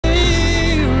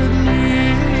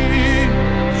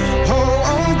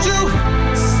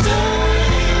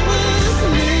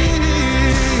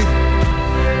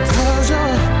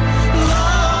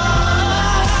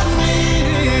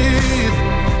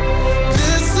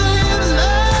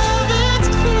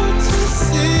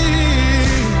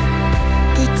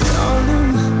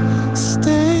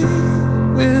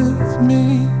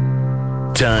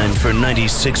for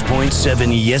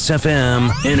 96.7 Yes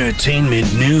FM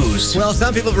Entertainment News. Well,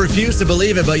 some people refuse to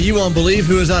believe it, but you won't believe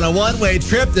who is on a one-way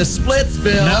trip to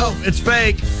Splitsville. No, it's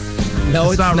fake.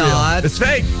 No, it's not. Real. It's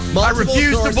fake. Multiple I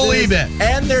refuse to believe it.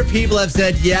 And their people have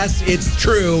said, yes, it's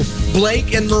true.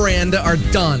 Blake and Miranda are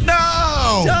done.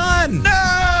 No! Done! No!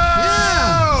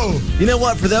 Yeah. You know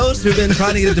what? For those who've been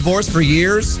trying to get a divorce for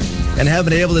years and haven't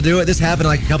been able to do it, this happened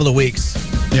in like a couple of weeks.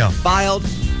 Yeah. Filed,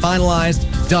 finalized,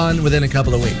 done within a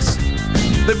couple of weeks.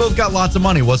 They both got lots of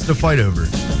money. What's the fight over?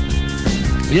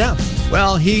 Yeah.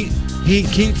 Well, he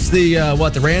keeps the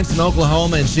ranch in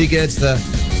Oklahoma, and she gets the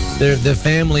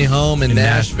family home in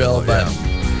Nashville. But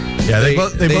they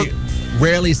both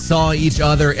rarely saw each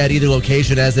other at either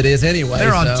location as it is anyway.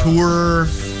 They're on tour.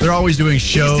 They're always doing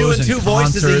shows. He's doing two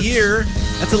voices a year.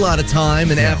 That's a lot of time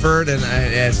and effort, and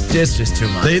it's just too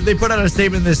much. They put out a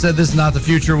statement that said this is not the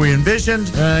future we envisioned.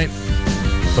 Right.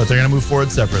 But they're going to move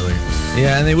forward separately.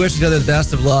 Yeah, and they wish each other the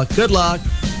best of luck. Good luck.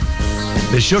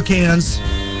 They shook hands.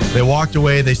 They walked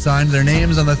away. They signed their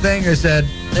names on the thing. They said,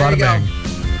 there you go.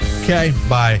 Okay,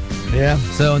 bye. Yeah,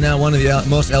 so now one of the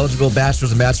most eligible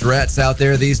bachelors and bachelorettes out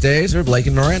there these days are Blake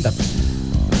and Miranda.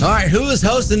 All right, who is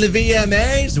hosting the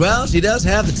VMAs? Well, she does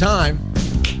have the time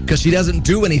because she doesn't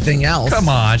do anything else. Come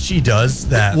on, she does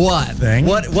that thing.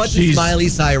 What does Miley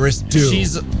Cyrus do?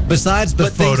 Besides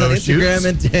put things on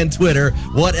Instagram and Twitter,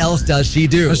 what else does she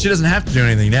do? Well, she doesn't have to do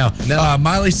anything now. No.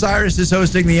 Miley Cyrus is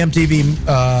hosting the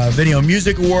MTV Video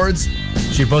Music Awards.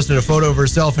 She posted a photo of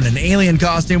herself in an alien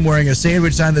costume wearing a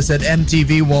sandwich sign that said,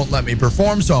 MTV won't let me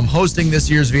perform, so I'm hosting this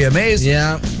year's VMAs.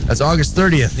 Yeah. That's August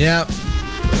 30th. Yeah.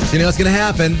 So you know what's going to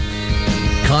happen?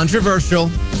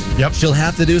 Controversial. Yep. She'll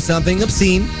have to do something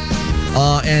obscene,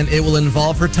 and it will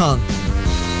involve her tongue.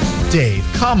 Dave,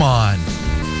 come on.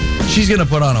 She's going to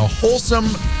put on a wholesome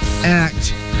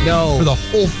act for the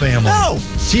whole family. No,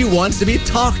 she wants to be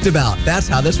talked about. That's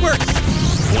how this works.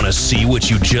 Want to see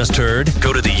what you just heard?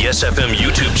 Go to the Yes FM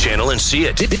YouTube channel and see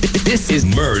it. This is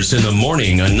Murs in the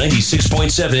Morning on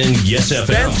 96.7 Yes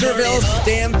FM. Spencerville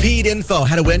Stampede info.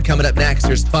 How to win coming up next.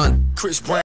 Here's fun. Chris Brown.